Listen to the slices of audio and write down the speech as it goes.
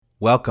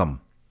Welcome.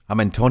 I'm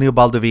Antonio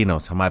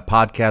Baldovinos on my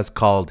podcast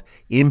called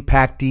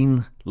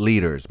Impacting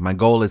Leaders. My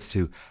goal is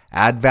to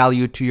add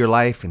value to your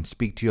life and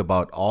speak to you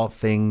about all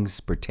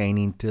things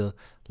pertaining to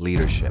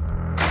leadership.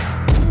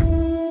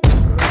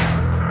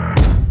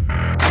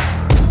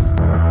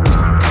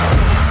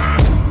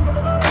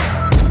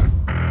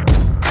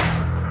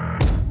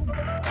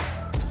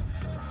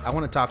 I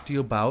want to talk to you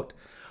about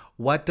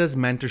what does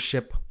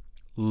mentorship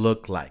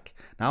look like.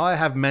 Now, I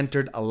have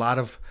mentored a lot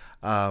of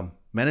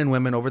men and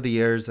women over the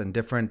years in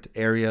different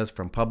areas,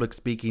 from public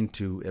speaking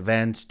to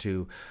events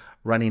to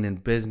running in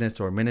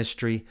business or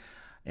ministry.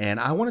 And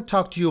I want to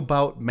talk to you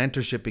about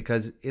mentorship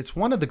because it's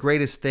one of the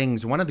greatest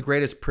things, one of the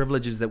greatest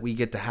privileges that we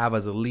get to have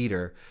as a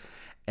leader.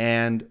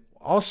 And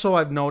also,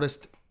 I've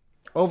noticed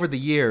over the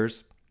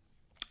years,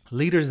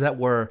 leaders that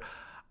were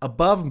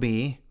above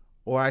me,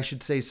 or I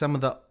should say some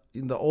of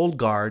the old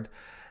guard,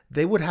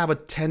 they would have a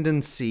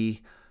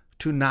tendency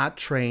to not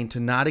train, to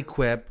not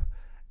equip,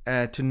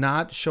 to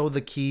not show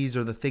the keys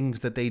or the things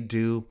that they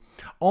do.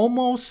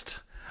 Almost,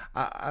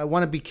 I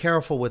want to be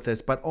careful with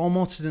this, but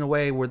almost in a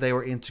way where they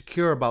were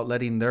insecure about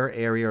letting their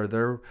area or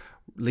their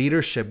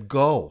leadership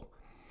go.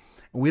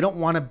 We don't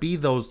want to be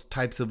those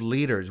types of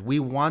leaders. We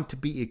want to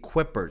be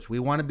equippers. We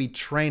want to be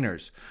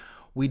trainers.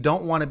 We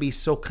don't want to be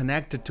so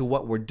connected to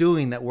what we're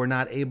doing that we're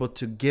not able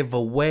to give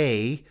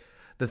away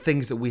the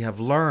things that we have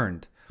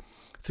learned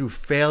through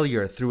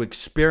failure, through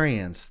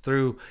experience,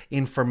 through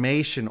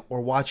information,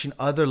 or watching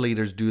other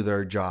leaders do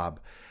their job.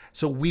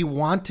 So we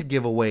want to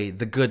give away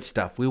the good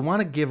stuff. We want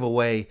to give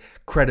away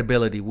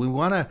credibility. We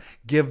want to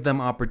give them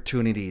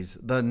opportunities,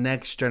 the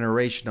next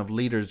generation of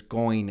leaders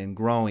going and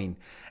growing.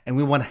 And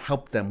we want to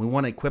help them. We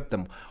want to equip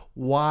them.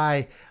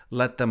 Why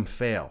let them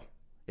fail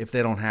if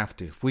they don't have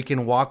to? If we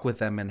can walk with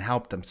them and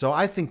help them. So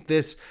I think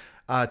this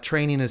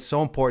training is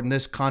so important.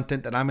 This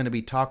content that I'm going to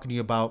be talking to you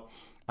about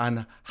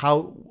on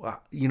how,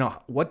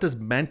 what does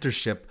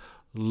mentorship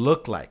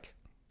look like?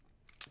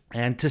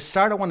 And to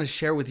start, I want to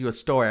share with you a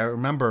story. I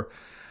remember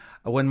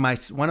when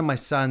one of my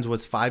sons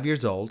was 5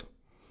 years old,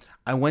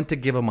 I went to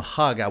give him a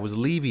hug. I was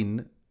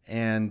leaving,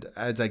 and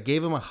as I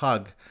gave him a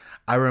hug,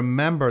 I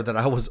remember that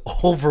I was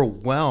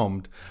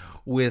overwhelmed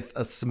with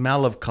a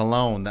smell of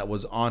cologne that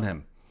was on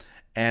him.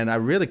 And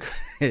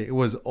it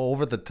was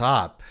over the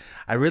top.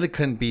 I really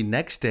couldn't be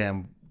next to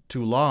him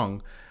too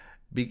long.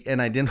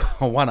 And I didn't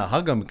want to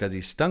hug him because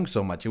he stunk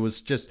so much. It was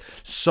just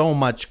so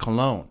much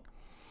cologne.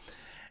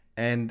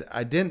 And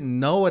I didn't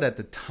know it at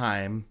the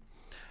time,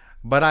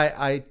 but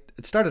I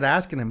started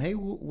asking him, "Hey,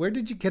 where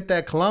did you get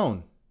that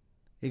cologne?"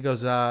 He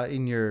goes,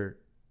 in your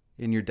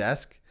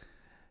desk,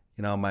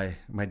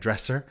 my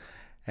dresser.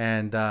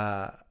 And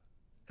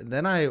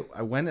then I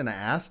went and I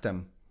asked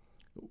him,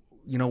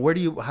 how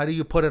do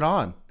you put it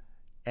on?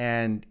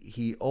 And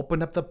he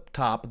opened up the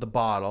top of the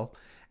bottle,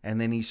 and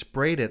then he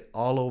sprayed it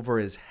all over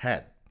his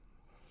head.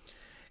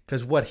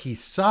 Because what he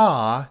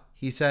saw,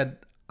 he said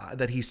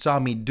that he saw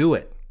me do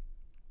it.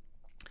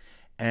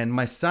 And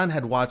my son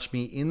had watched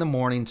me in the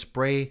morning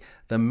spray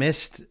the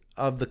mist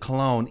of the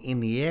cologne in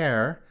the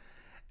air,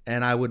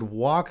 and I would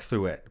walk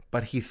through it.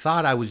 But he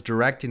thought I was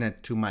directing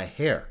it to my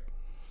hair,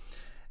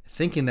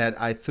 thinking that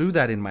I threw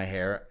that in my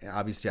hair.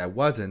 Obviously, I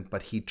wasn't,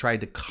 but he tried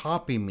to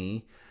copy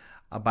me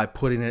by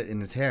putting it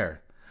in his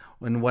hair.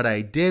 And what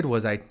I did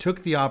was I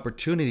took the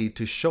opportunity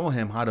to show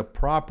him how to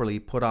properly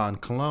put on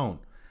cologne.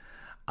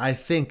 I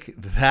think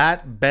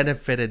that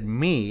benefited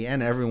me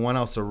and everyone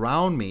else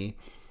around me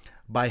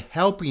by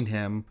helping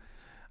him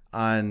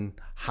on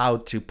how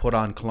to put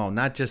on cologne.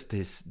 Not just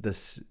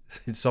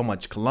so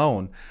much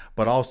cologne,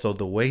 but also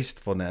the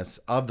wastefulness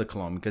of the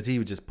cologne, because he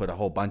would just put a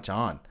whole bunch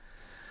on.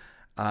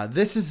 I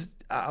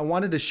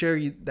wanted to share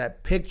you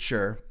that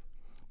picture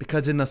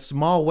because in a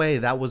small way,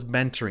 that was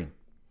mentoring.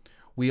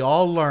 We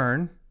all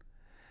learn.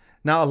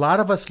 Now, a lot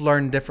of us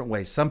learn different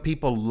ways. Some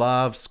people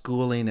love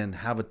schooling and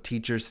have a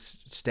teacher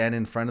stand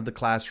in front of the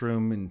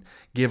classroom and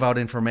give out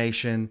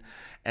information.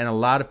 And a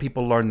lot of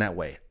people learn that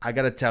way. I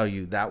got to tell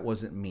you, that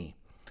wasn't me.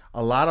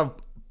 A lot of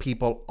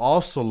people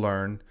also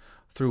learn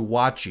through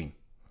watching.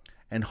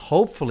 And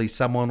hopefully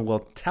someone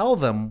will tell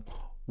them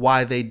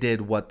why they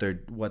did what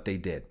they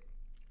did.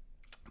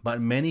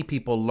 But many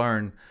people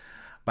learn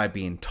by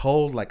being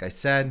told, like I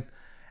said,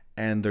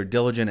 and they're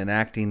diligent in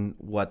acting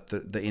what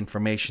the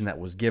information that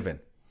was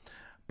given.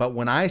 But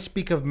when I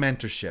speak of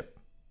mentorship,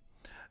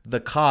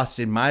 the cost,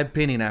 in my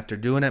opinion, after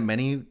doing it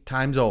many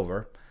times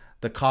over,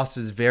 the cost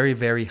is very,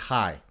 very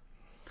high.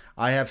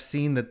 I have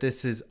seen that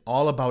this is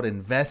all about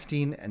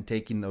investing and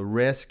taking a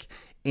risk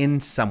in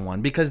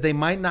someone because they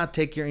might not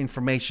take your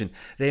information.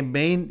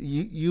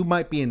 You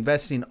might be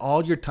investing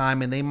all your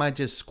time and they might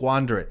just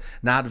squander it,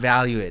 not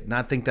value it,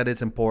 not think that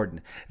it's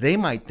important. They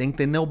might think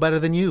they know better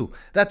than you.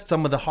 That's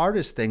some of the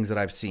hardest things that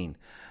I've seen.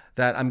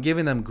 That I'm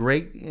giving them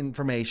great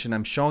information,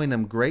 I'm showing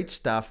them great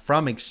stuff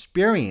from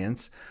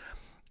experience,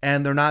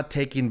 and they're not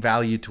taking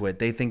value to it.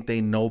 They think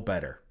they know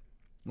better.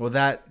 Well,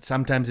 that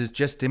sometimes is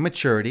just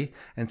immaturity,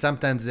 and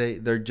sometimes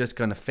they're just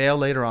going to fail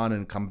later on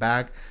and come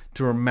back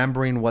to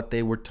remembering what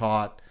they were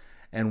taught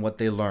and what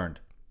they learned.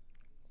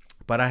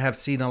 But I have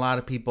seen a lot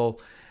of people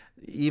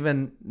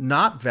even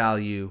not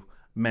value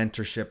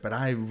mentorship. But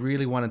I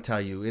really want to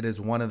tell you, it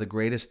is one of the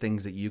greatest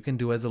things that you can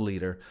do as a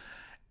leader.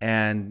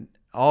 And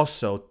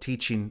also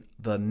teaching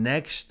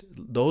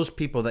those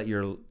people that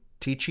you're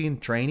teaching,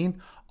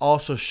 training,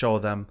 also show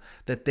them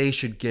that they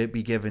should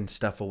be given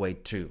stuff away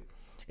too.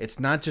 It's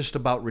not just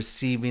about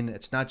receiving,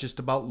 it's not just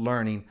about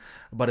learning,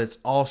 but it's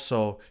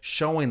also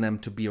showing them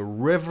to be a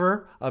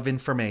river of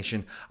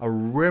information, a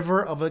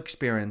river of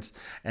experience,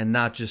 and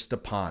not just a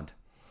pond.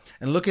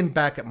 And looking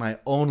back at my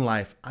own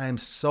life, I am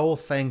so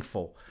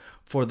thankful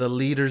for the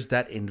leaders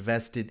that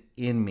invested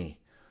in me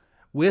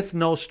with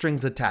no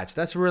strings attached.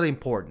 That's really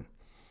important.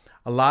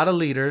 A lot of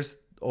leaders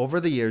over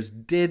the years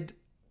did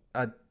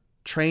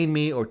train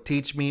me or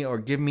teach me or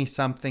give me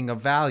something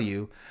of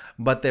value,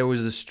 but there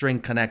was a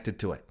string connected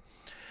to it.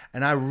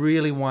 And I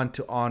really want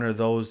to honor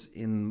those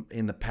in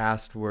the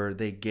past where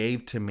they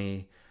gave to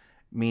me,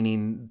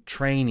 meaning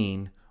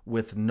training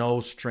with no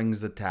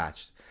strings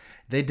attached.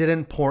 They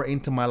didn't pour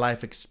into my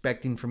life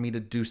expecting for me to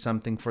do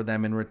something for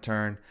them in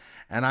return.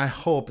 And I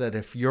hope that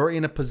if you're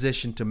in a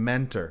position to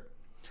mentor,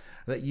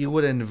 that you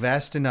would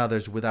invest in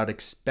others without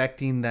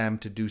expecting them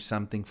to do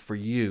something for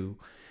you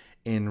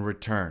in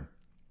return.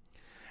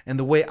 And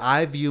the way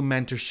I view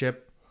mentorship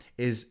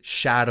is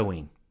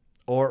shadowing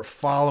or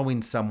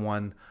following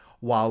someone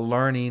while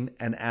learning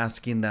and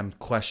asking them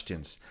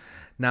questions.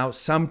 Now,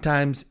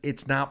 sometimes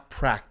it's not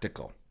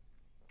practical.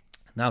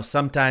 Now,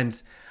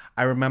 sometimes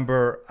I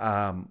remember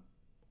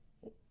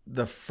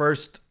the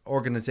first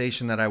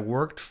organization that I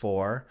worked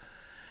for,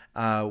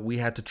 we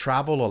had to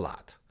travel a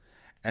lot.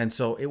 And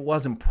so it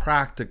wasn't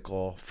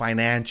practical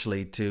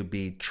financially to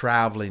be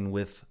traveling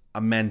with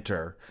a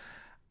mentor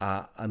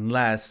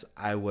unless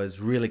I was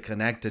really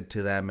connected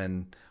to them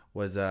and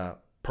was a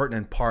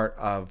pertinent part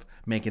of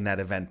making that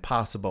event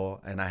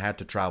possible, and I had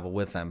to travel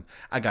with them.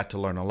 I got to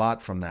learn a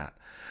lot from that.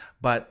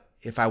 But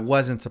if I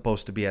wasn't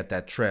supposed to be at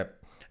that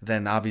trip,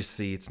 then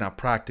obviously it's not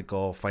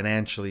practical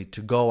financially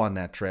to go on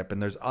that trip,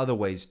 and there's other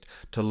ways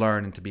to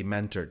learn and to be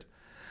mentored.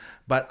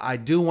 But I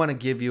do want to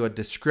give you a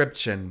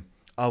description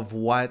of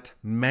what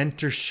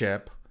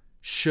mentorship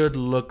should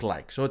look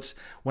like. So it's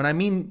when I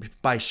mean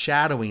by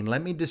shadowing,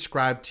 let me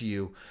describe to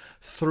you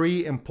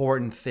 3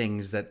 important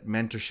things that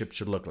mentorship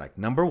should look like.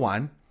 Number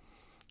 1,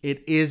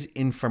 it is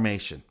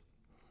information.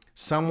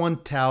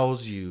 Someone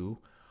tells you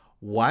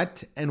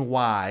what and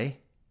why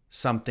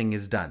something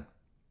is done.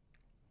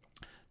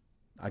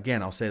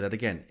 Again, I'll say that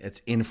again.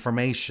 It's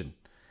information.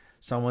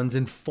 Someone's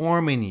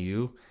informing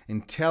you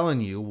and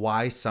telling you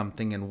why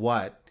something and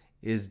what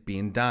is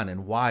being done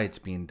and why it's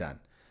being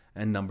done.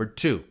 And number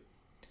 2,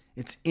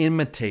 it's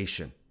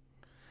imitation.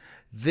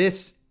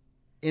 This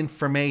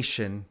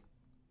information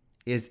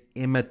is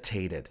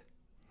imitated.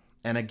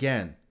 And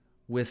again,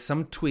 with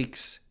some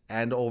tweaks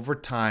and over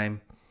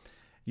time,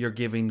 you're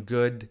giving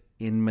good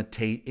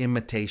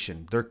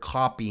imitation. They're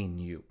copying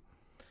you.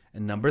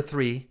 And number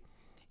 3,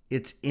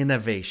 it's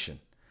innovation.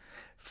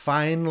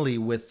 Finally,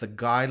 with the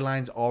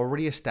guidelines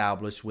already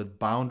established, with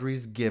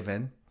boundaries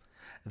given,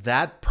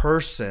 that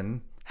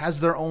person has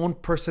their own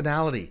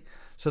personality.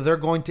 So they're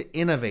going to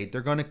innovate.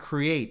 They're going to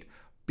create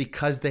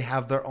because they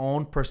have their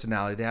own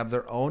personality. They have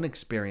their own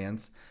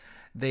experience.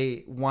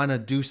 They want to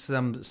do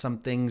some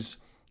things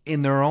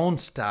in their own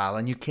style,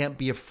 and you can't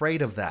be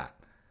afraid of that.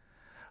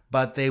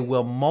 But they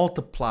will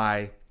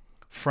multiply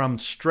from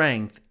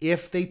strength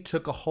if they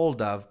took a hold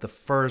of the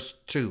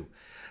first 2.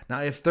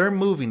 Now, if they're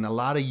moving, a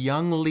lot of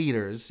young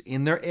leaders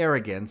in their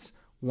arrogance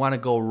want to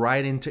go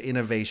right into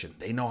innovation.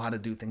 They know how to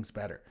do things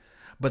better.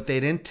 But they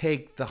didn't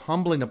take the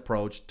humbling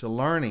approach to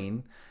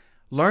learning.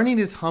 Learning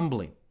is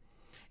humbling.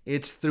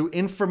 It's through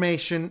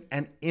information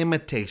and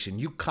imitation.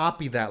 You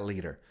copy that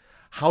leader.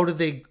 How did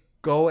they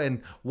go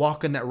and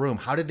walk in that room?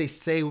 How did they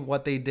say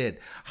what they did?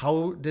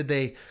 How did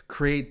they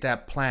create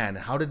that plan?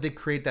 How did they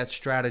create that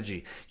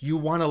strategy? You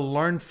want to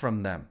learn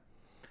from them.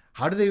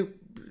 How do they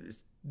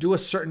do a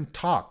certain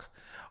talk?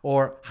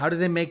 Or how did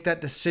they make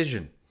that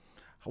decision?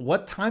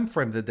 What time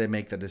frame did they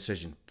make the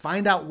decision?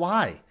 Find out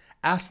why.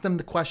 Ask them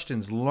the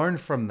questions. Learn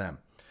from them.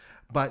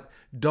 But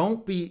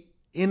don't be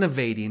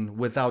innovating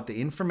without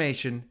the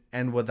information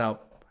and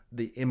without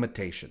the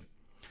imitation.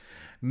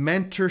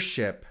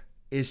 Mentorship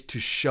is to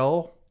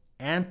show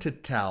and to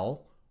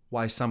tell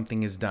why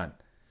something is done.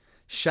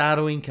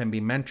 Shadowing can be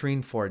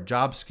mentoring for a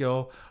job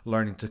skill,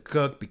 learning to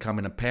cook,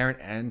 becoming a parent,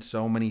 and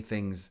so many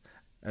things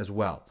as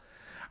well.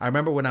 I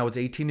remember when I was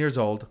 18 years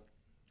old,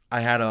 I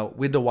had a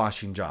window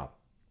washing job.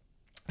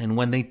 And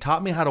when they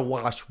taught me how to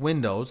wash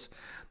windows,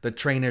 the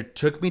trainer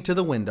took me to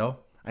the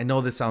window. I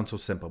know this sounds so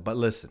simple, but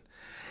listen.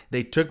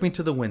 They took me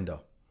to the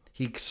window.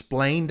 He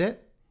explained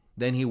it.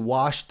 Then he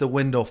washed the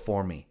window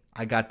for me.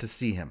 I got to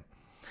see him.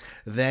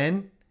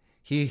 Then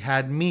he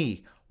had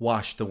me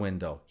wash the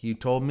window. He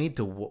told me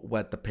to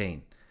wet the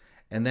paint.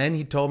 And then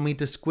he told me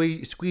to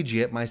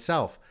squeegee it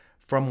myself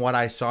from what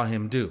I saw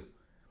him do.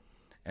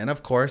 And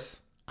of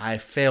course, I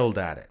failed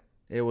at it.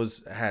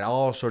 Had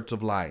all sorts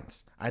of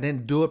lines. I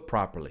didn't do it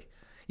properly.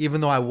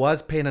 Even though I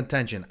was paying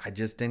attention, I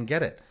just didn't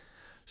get it.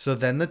 So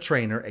then the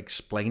trainer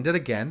explained it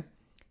again.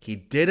 He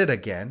did it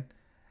again.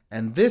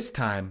 And this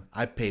time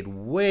I paid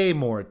way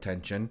more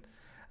attention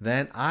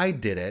than I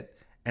did it.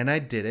 And I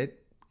did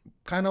it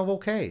kind of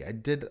okay. I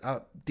did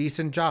a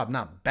decent job.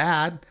 Not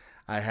bad.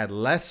 I had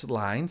less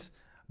lines,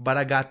 but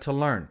I got to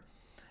learn.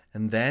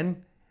 And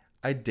then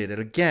I did it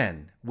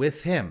again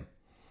with him.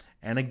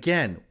 And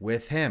again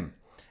with him.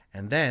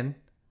 And then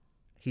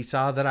he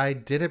saw that I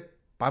did it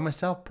by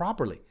myself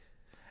properly.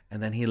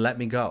 And then he let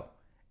me go.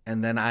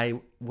 And then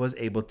I was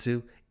able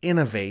to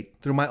innovate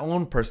through my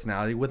own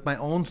personality with my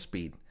own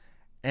speed.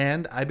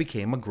 And I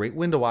became a great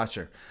window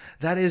washer.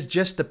 That is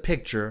just a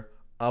picture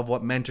of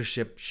what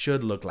mentorship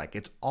should look like.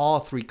 It's all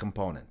three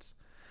components.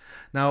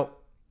 Now,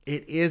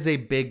 it is a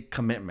big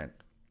commitment.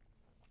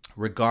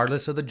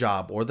 Regardless of the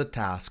job or the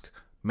task,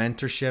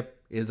 mentorship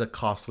is a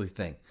costly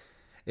thing.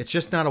 It's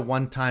just not a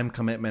one-time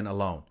commitment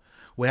alone.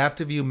 We have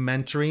to view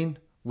mentoring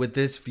with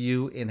this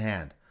view in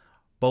hand,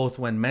 both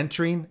when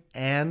mentoring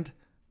and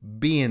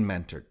being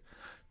mentored.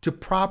 To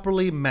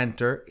properly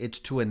mentor, it's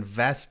to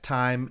invest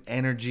time,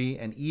 energy,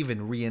 and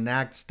even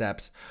reenact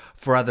steps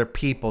for other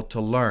people to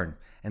learn.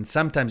 And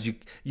sometimes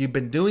you've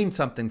been doing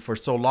something for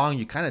so long,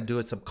 you kind of do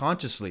it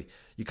subconsciously.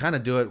 You kind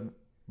of do it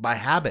by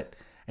habit,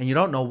 and you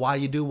don't know why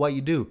you do what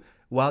you do.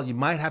 Well, you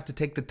might have to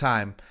take the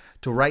time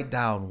to write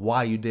down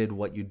why you did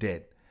what you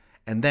did.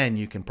 And then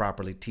you can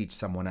properly teach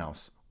someone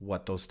else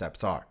what those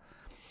steps are.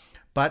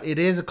 But it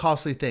is a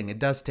costly thing. It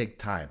does take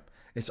time.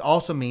 It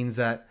also means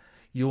that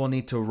you will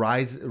need to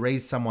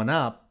raise someone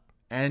up,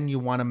 and you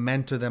want to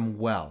mentor them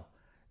well.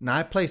 Now,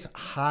 I place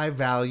high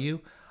value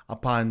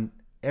upon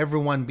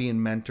everyone being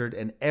mentored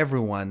and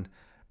everyone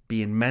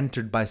being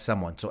mentored by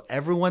someone. So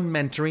everyone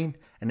mentoring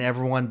and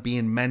everyone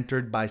being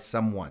mentored by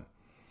someone.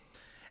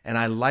 And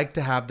I like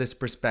to have this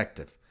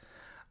perspective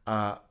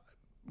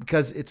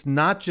because it's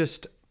not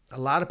just, a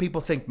lot of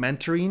people think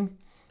mentoring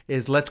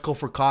is let's go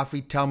for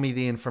coffee, tell me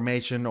the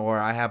information, or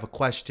I have a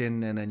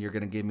question and then you're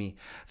going to give me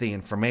the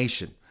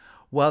information.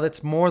 Well,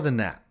 it's more than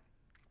that.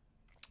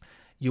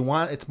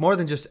 It's more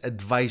than just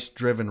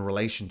advice-driven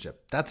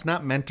relationship. That's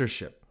not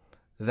mentorship.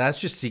 That's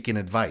just seeking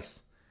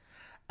advice.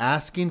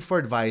 Asking for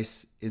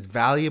advice is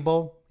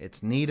valuable,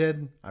 it's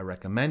needed, I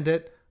recommend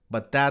it,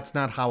 but that's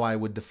not how I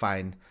would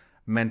define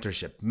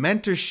mentorship.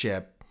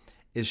 Mentorship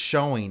is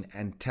showing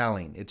and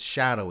telling, it's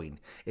shadowing.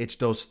 It's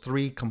those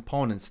three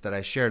components that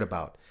I shared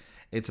about.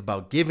 It's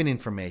about giving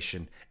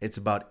information, it's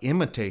about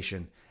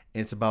imitation,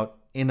 it's about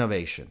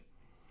innovation.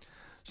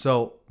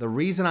 So the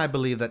reason I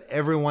believe that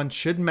everyone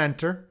should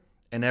mentor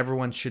and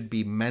everyone should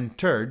be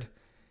mentored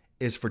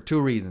is for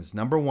two reasons.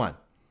 Number one,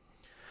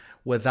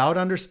 without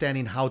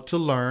understanding how to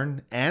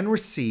learn and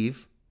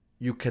receive,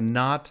 you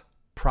cannot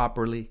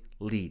properly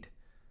lead.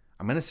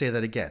 I'm going to say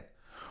that again.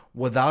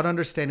 Without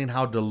understanding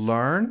how to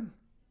learn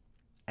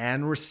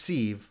and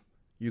receive,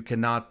 you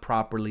cannot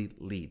properly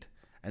lead.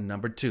 And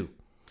number two,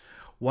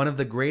 one of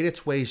the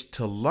greatest ways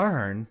to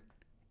learn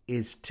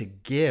is to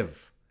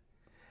give.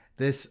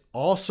 This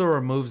also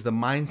removes the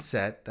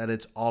mindset that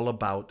it's all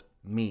about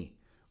me,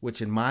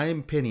 which in my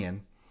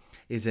opinion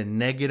is a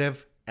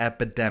negative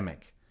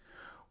epidemic.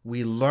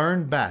 We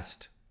learn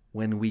best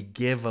when we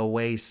give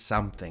away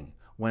something,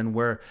 when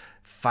we're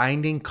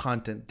finding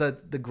content.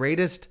 The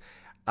greatest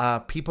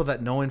people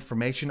that know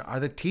information are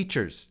the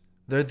teachers.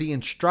 They're the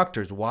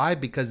instructors. Why?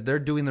 Because they're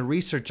doing the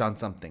research on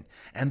something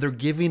and they're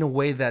giving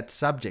away that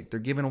subject. They're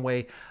giving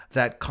away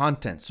that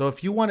content. So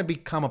if you want to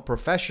become a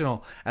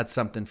professional at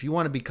something, if you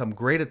want to become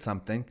great at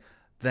something,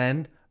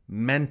 then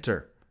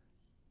mentor,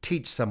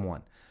 teach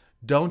someone.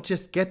 Don't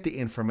just get the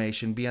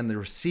information, be on the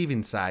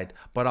receiving side,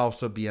 but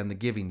also be on the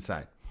giving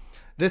side.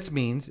 This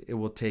means it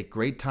will take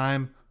great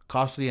time,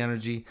 costly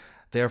energy.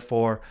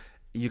 Therefore,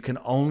 you can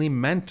only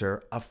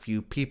mentor a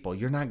few people.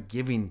 You're not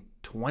giving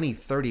 20,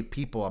 30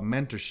 people a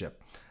mentorship.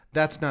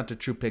 That's not the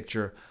true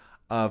picture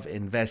of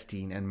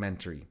investing and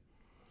mentoring.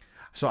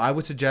 So I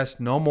would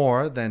suggest no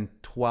more than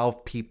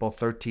 12 people,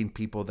 13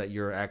 people that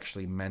you're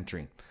actually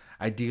mentoring.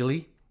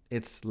 Ideally,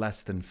 it's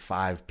less than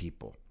 5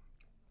 people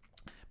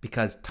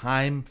because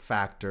time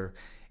factor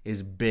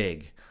is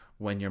big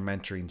when you're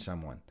mentoring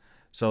someone.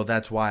 So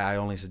that's why I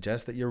only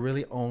suggest that you're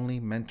really only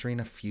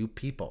mentoring a few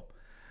people.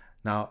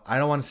 Now, I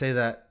don't want to say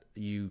that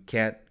you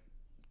can't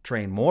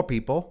train more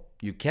people.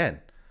 You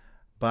can.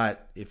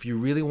 But if you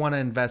really want to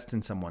invest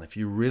in someone, if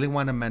you really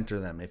want to mentor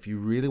them, if you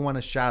really want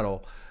to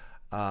shadow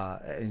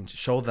and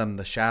show them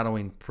the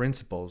shadowing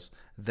principles,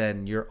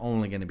 then you're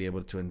only going to be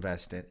able to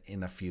invest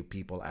in a few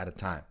people at a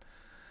time.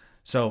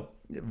 So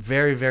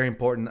very, very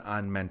important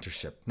on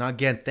mentorship. Now,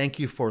 again, thank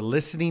you for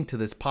listening to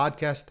this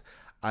podcast.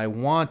 I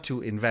want to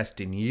invest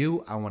in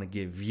you. I want to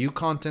give you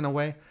content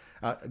away,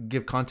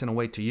 give content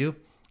away to you.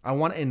 I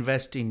want to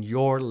invest in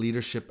your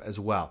leadership as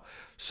well.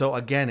 So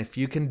again, if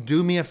you can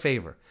do me a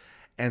favor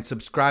and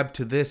subscribe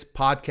to this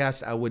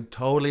podcast, I would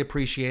totally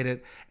appreciate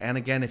it. And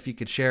again, if you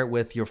could share it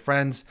with your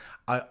friends,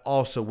 I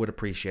also would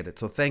appreciate it.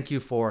 So thank you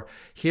for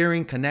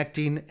hearing,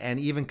 connecting, and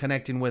even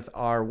connecting with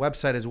our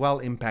website as well,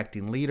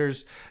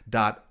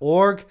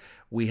 impactingleaders.org.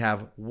 We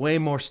have way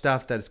more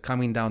stuff that is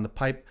coming down the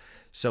pipe.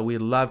 So we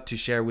love to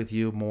share with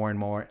you more and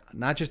more,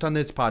 not just on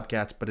this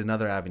podcast, but in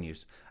other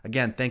avenues.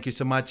 Again, thank you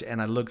so much,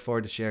 and I look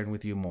forward to sharing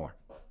with you more.